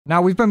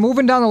Now, we've been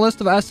moving down the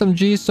list of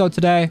SMGs, so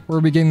today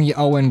we're beginning the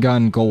Owen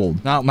gun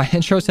gold. Now, my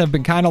intros have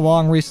been kind of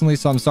long recently,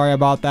 so I'm sorry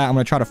about that. I'm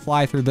going to try to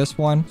fly through this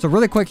one. So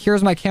really quick,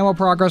 here's my camo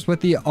progress with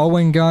the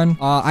Owen gun.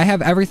 I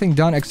have everything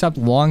done except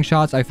long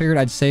shots. I figured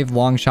I'd save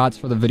long shots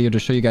for the video to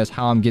show you guys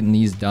how I'm getting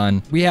these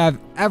done. We have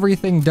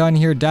everything done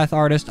here. Death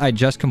Artist, I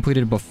just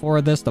completed before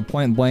this. The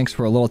point blanks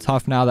were a little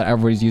tough now that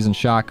everybody's using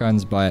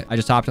shotguns, but I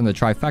just hopped in the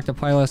trifecta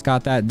playlist,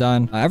 got that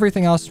done.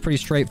 Everything else is pretty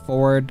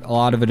straightforward. A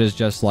lot of it is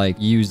just like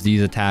use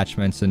these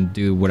attachments and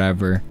do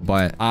whatever,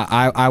 but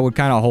I would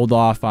kind of hold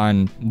off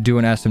on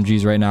doing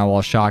SMGs right now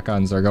while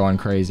shotguns are going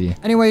crazy.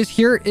 Anyways,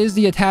 here is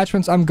the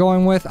attachments I'm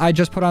going with. I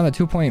just put on the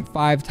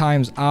 2.5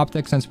 times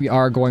optic since we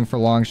are going for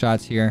long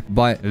shots here,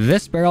 but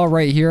this barrel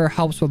right here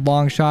helps with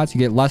long shots. You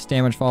get less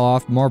damage fall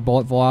off, more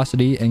bullet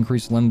velocity,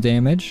 increased limb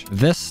damage.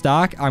 This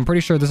stock, I'm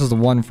pretty sure this is the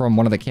one from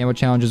one of the camo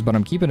challenges, but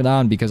I'm keeping it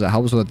on because it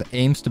helps with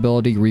aim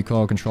stability,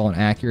 recoil control, and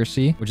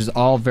accuracy, which is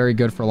all very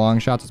good for long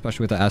shots,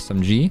 especially with the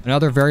SMG.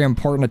 Another very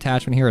important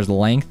attachment here is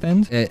lengthened.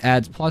 It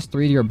adds +3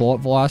 to your bullet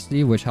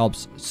velocity, which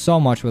helps so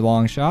much with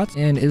long shots.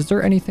 And is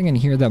there anything in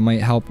here that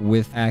might help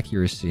with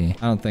accuracy?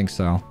 I don't think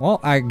so. Well,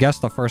 I guess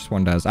the first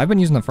one does. I've been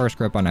using the first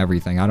grip on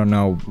everything. I don't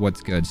know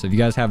what's good. So if you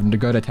guys have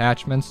good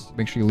attachments,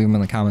 make sure you leave them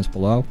in the comments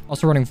below.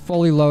 Also running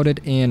fully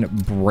loaded and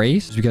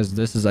brace because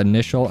this is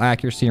initial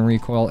accuracy and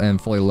recoil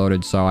and fully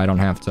loaded, so I don't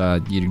have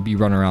to be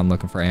running around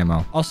looking for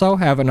ammo. Also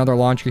have another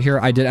launcher here.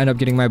 I did end up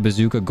getting my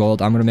bazooka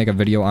gold. I'm going to make a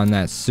video on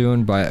that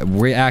soon, but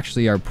we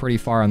actually are pretty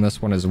far on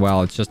this one as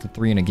well. It's just a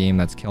 3 in a game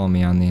that's killing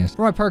me on these.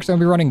 For my perks, I'm going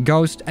to be running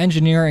Ghost,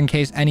 Engineer in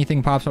case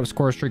anything pops up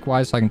score streak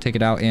wise so I can take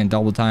it out in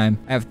double time.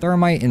 I have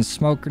Thermite and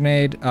Smoke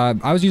Grenade.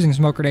 I was using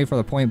Smoke Grenade for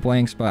the point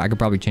blanks, but I could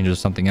probably change it to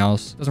something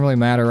else. Doesn't really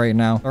matter right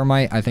now.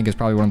 Thermite, I think, is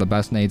probably one of the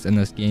best nades in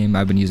this game.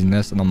 I've been using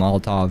this and the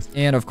Molotov.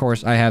 And of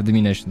course, I have the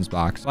munitions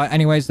box. But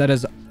anyways, that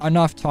is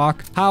enough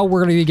talk. How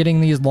we're going to be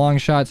getting these long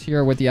shots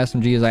here with the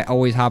SMG is I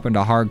always hop into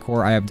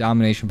hardcore. I have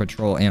Domination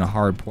Patrol and a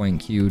hard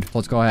point queued. So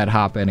let's go ahead,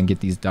 hop in and get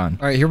these done.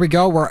 All right, here we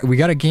go. We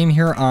got a game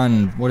here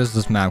on, what is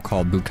this map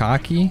called?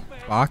 Bukaki?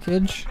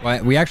 Blockage?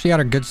 But we actually got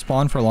a good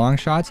spawn for long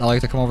shots. I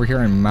like to come over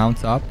here and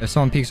mount up. If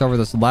someone peeks over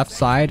this left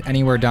side,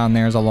 anywhere down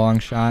there is a long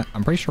shot.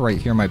 I'm pretty sure right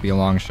here might be a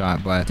long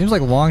shot, but it seems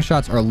like long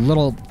shots are a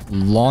little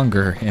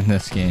longer in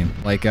this game.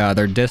 Like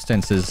their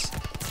distance is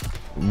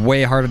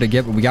way harder to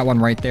get, but we got one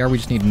right there. We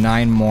just need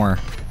 9 more.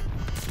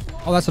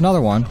 Oh, that's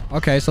another one.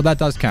 Okay, so that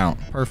does count.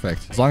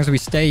 Perfect. As long as we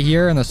stay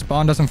here and the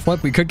spawn doesn't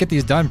flip, we could get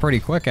these done pretty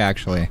quick,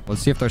 actually.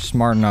 Let's see if they're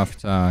smart enough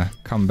to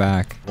come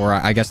back. Or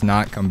I guess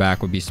not come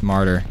back would be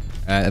smarter,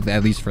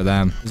 at least for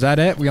them. Is that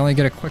it? We only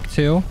get a quick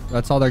 2?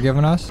 That's all they're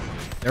giving us?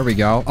 There we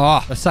go.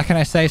 Oh, the second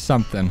I say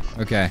something.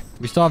 Okay.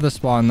 We still have the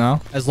spawn, though.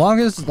 As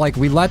long as, like,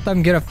 we let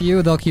them get a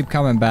few, they'll keep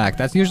coming back.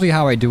 That's usually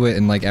how I do it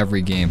in, like,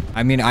 every game.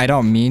 I mean, I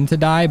don't mean to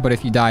die, but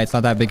if you die, it's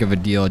not that big of a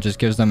deal. It just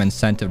gives them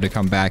incentive to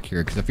come back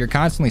here. Because if you're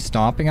constantly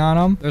stomping on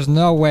them, there's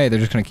no way they're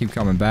just going to keep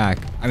coming back.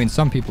 I mean,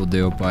 some people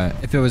do, but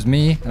if it was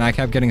me and I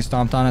kept getting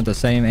stomped on at the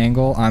same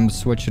angle, I'm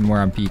switching where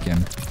I'm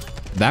peeking.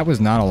 That was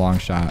not a long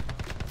shot.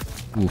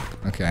 Oof.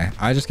 Okay.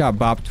 I just got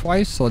bopped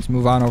twice, so let's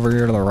move on over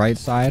here to the right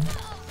side.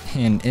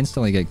 And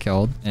instantly get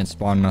killed and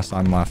spawning us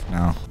on left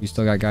now. You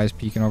still got guys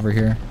peeking over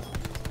here.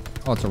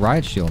 Oh, it's a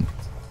riot shield.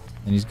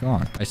 And he's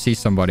gone. I see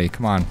somebody.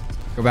 Come on.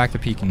 Go back to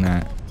peeking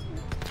that.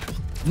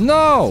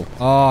 No!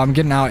 Oh, I'm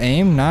getting out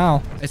aimed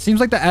now. It seems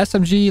like the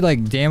SMG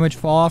like damage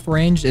fall off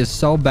range is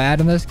so bad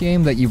in this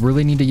game that you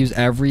really need to use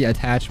every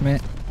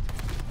attachment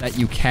that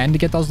you can to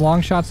get those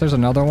long shots. There's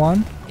another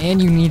one. And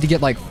you need to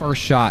get like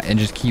first shot and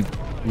just keep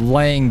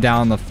laying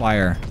down the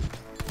fire.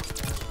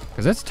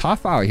 Because it's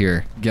tough out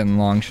here getting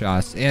long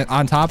shots. And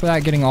on top of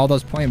that, getting all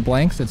those point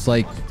blanks, it's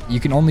like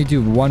you can only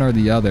do one or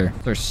the other.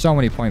 There's so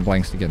many point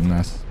blanks to get in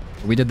this.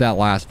 We did that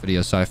last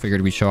video, so I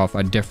figured we'd show off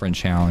a different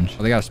challenge.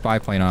 Oh, they got a spy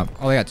plane up.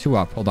 Oh, they got 2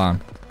 up. Hold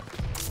on.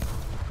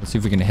 Let's see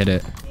if we can hit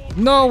it.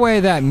 No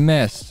way that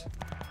missed.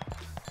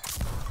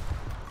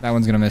 That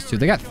one's going to miss too.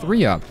 They got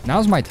 3 up.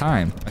 Now's my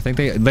time. I think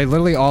they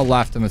literally all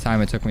left in the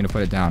time it took me to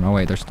put it down. Oh,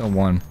 wait. There's still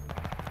 1.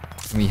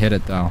 Let me hit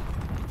it, though.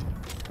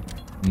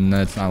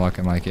 No, it's not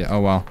looking like it. Oh,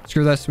 well.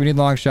 Screw this. We need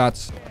long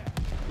shots.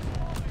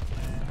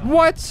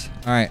 What?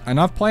 All right.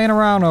 Enough playing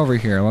around over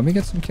here. Let me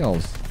get some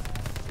kills.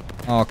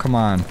 Oh, come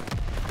on.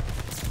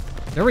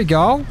 There we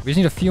go. We just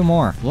need a few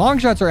more. Long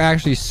shots are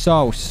actually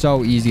so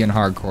easy in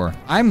hardcore.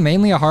 I'm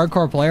mainly a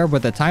hardcore player,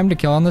 but the time to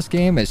kill in this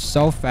game is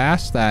so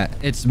fast that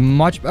it's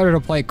much better to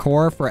play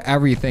core for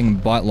everything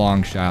but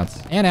long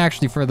shots. And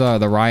actually for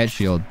the riot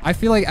shield. I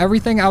feel like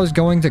everything I was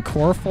going to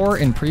core for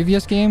in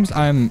previous games,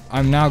 I'm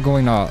now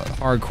going to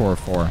hardcore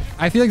for.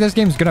 I feel like this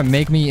game's gonna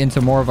make me into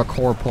more of a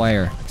core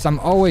player. Because I'm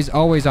always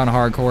on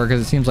hardcore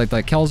because it seems like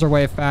the kills are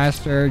way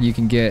faster. You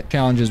can get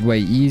challenges way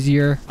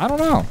easier. I don't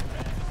know.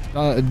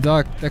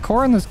 The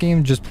core in this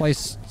game just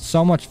plays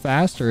so much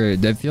faster.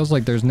 It feels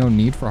like there's no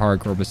need for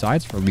hardcore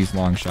besides for these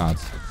long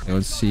shots. Okay,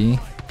 let's see.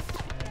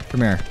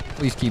 Come here.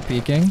 Please keep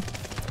peeking.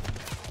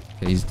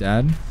 Okay, he's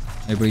dead.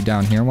 Anybody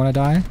down here want to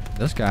die?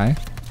 This guy.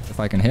 If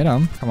I can hit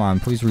him. Come on,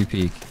 please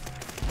re-peek.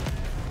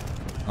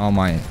 Oh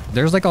my.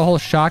 There's like a whole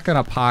shotgun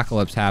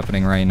apocalypse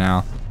happening right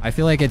now. I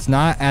feel like it's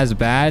not as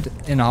bad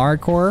in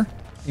hardcore,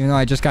 even though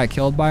I just got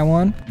killed by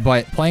one.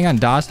 But playing on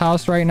DOS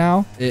House right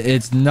now,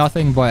 it's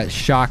nothing but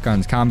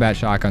shotguns, combat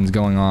shotguns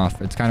going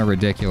off. It's kind of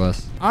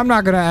ridiculous. I'm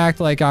not going to act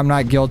like I'm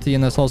not guilty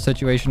in this whole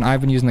situation.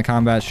 I've been using the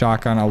combat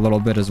shotgun a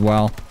little bit as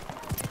well.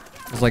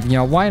 It's like, you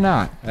know, why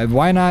not?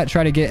 Why not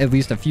try to get at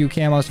least a few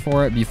camos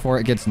for it before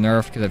it gets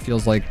nerfed? Because it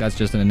feels like that's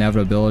just an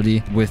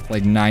inevitability with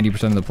like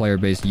 90% of the player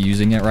base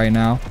using it right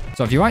now.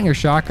 So if you want your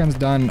shotguns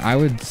done, I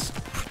would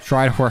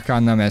try to work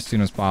on them as soon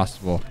as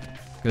possible.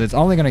 Because it's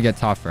only going to get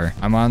tougher.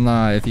 I'm on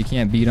the, if you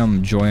can't beat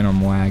them, join them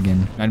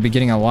wagon. I'd be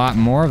getting a lot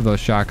more of those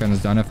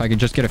shotguns done if I could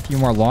just get a few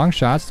more long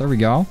shots. There we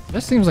go.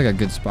 This seems like a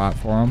good spot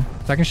for them.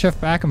 So I can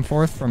shift back and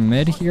forth from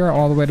mid here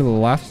all the way to the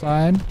left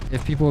side.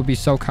 If people would be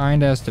so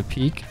kind as to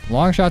peek.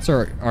 Long shots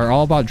are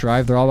all about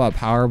drive. They're all about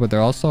power, but they're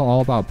also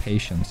all about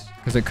patience.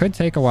 Because it could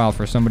take a while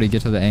for somebody to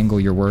get to the angle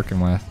you're working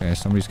with. Okay,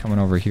 somebody's coming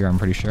over here, I'm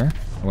pretty sure.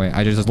 Wait,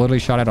 I just literally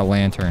shot at a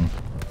lantern.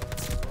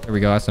 There we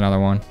go. That's another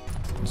one.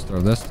 Let's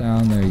throw this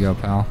down. There you go,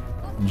 pal.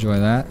 Enjoy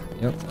that.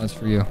 Yep, that's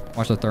for you.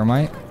 Watch the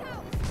thermite.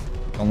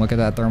 Don't look at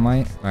that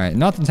thermite. All right,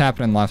 nothing's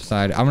happening left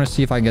side. I'm going to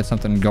see if I can get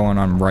something going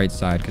on right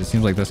side because it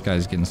seems like this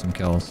guy's getting some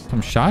kills. Some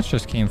shots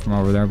just came from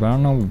over there, but I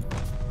don't know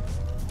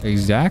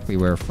exactly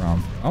where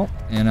from. Oh,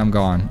 and I'm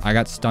gone. I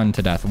got stunned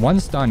to death.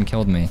 One stun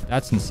killed me.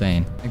 That's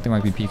insane. I think they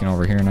might be peeking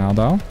over here now,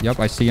 though. Yep,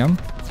 I see him.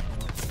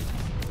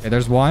 Okay,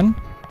 there's one.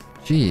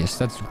 Jeez,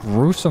 that's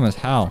gruesome as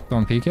hell.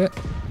 Don't peek it.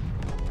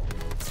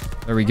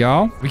 There we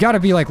go. We got to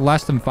be like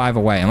less than 5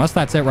 away, unless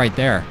that's it right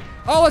there.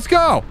 Oh, let's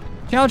go.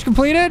 Challenge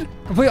completed.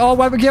 Complete all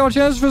weapon camo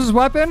challenges for this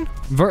weapon.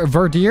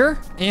 Verdier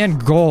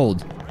and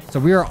gold. So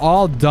we are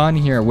all done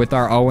here with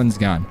our Owen's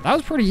gun. That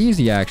was pretty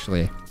easy,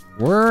 actually.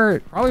 We're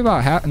probably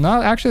about half.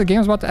 No, actually, the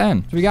game's about to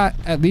end. So we got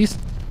at least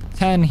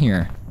 10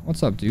 here.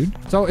 What's up, dude?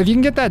 So if you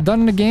can get that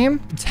done in a game,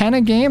 10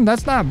 a game,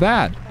 that's not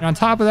bad. And on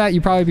top of that,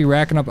 you probably be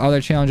racking up other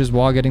challenges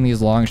while getting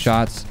these long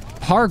shots.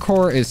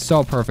 Hardcore is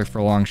so perfect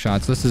for long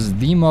shots. This is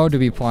the mode to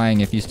be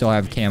playing if you still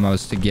have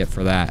camos to get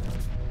for that.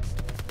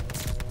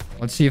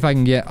 Let's see if I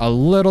can get a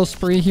little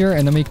spree here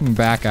and then we can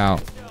back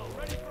out.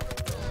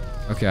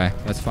 Okay,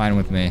 that's fine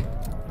with me.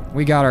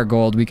 We got our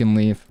gold. We can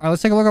leave. All right,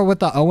 let's take a look at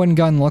what the Owen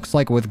gun looks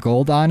like with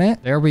gold on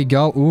it. There we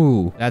go.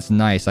 Ooh, that's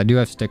nice. I do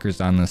have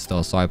stickers on this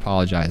still, so I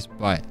apologize,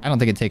 but I don't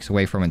think it takes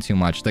away from it too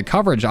much. The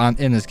coverage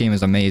in this game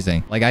is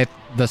amazing. Like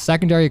the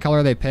secondary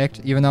color they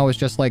picked, even though it was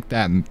just like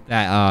that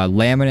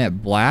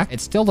laminate black,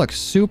 it still looks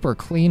super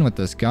clean with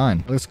this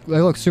gun. It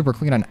looks super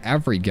clean on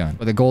every gun.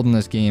 But the gold in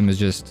this game is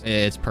just,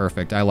 it's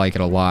perfect. I like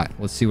it a lot.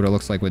 Let's see what it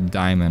looks like with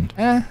diamond.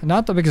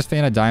 Not the biggest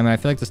fan of diamond. I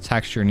feel like this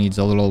texture needs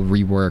a little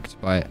reworked,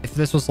 but if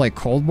this was like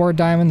Cold War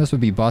diamond, this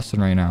would be busting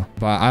right now.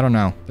 But I don't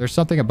know. There's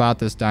something about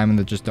this diamond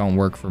that just don't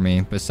work for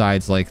me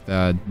besides like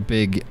the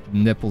big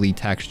nippley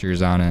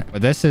textures on it.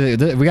 But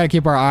we got to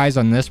keep our eyes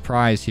on this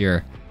prize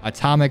here.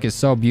 Atomic is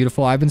so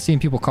beautiful. I've been seeing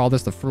people call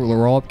this the fruit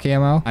roll-up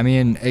camo. I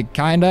mean, it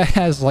kind of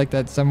has like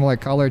that similar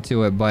color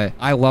to it, but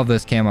I love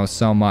this camo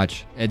so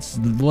much. It's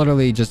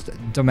literally just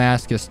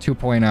Damascus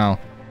 2.0.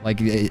 Like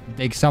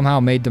they somehow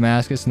made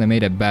Damascus and they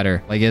made it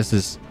better. Like this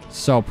is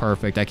so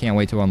perfect. I can't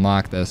wait to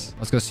unlock this.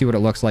 Let's go see what it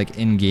looks like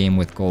in game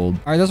with gold.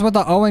 All right, this is what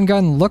the Owen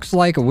gun looks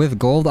like with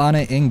gold on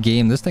it in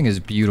game. This thing is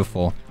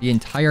beautiful. The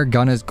entire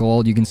gun is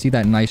gold. You can see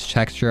that nice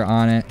texture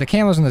on it. The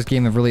camos in this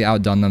game have really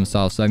outdone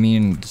themselves. So I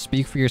mean,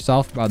 speak for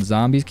yourself about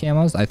zombies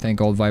camos. I think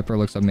Gold Viper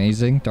looks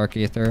amazing. Dark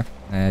Aether,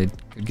 I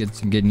could get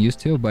some getting used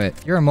to, but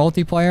if you're a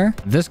multiplayer,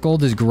 this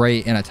gold is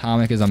great and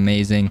Atomic is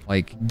amazing.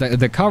 Like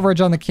the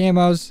coverage on the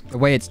camos, the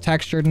way it's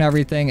textured and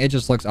everything, it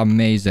just looks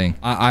amazing.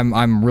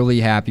 I'm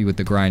really happy with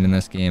the grind in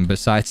this game.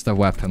 Besides the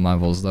weapon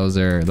levels, those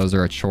are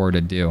a chore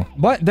to do.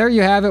 But there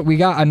you have it. We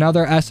got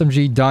another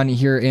SMG done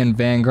here in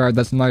Vanguard.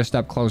 That's another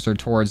step closer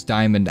towards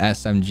diamond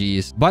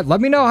SMGs. But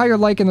let me know how you're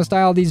liking the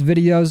style of these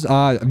videos.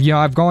 You know,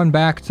 I've gone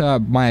back to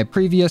my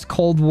previous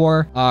Cold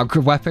War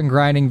weapon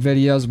grinding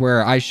videos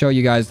where I show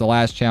you guys the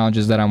last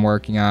challenges that I'm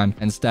working on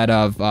instead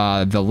of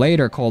the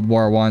later Cold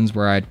War ones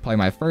where I'd play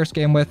my first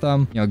game with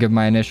them, you know, give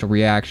my initial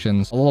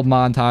reactions, a little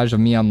montage of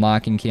me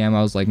unlocking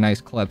camos, like nice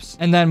clips,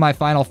 and then my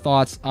final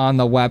thoughts on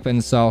the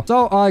weapons. So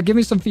give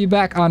me some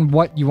feedback on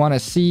what you want to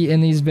see in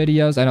these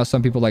videos. I know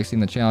some people like seeing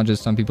the challenges,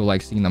 some people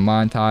like seeing the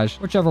montage,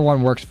 whichever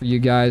one works for you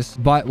guys.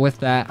 But with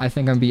that, I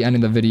think I'm gonna be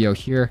ending the video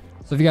here.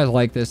 So if you guys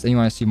like this and you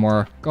want to see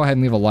more, go ahead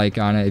and leave a like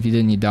on it. If you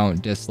didn't, you don't.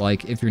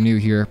 Dislike. If you're new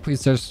here, please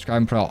subscribe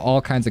and put out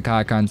all kinds of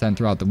COD content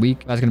throughout the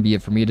week. That's going to be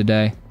it for me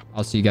today.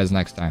 I'll see you guys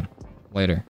next time. Later.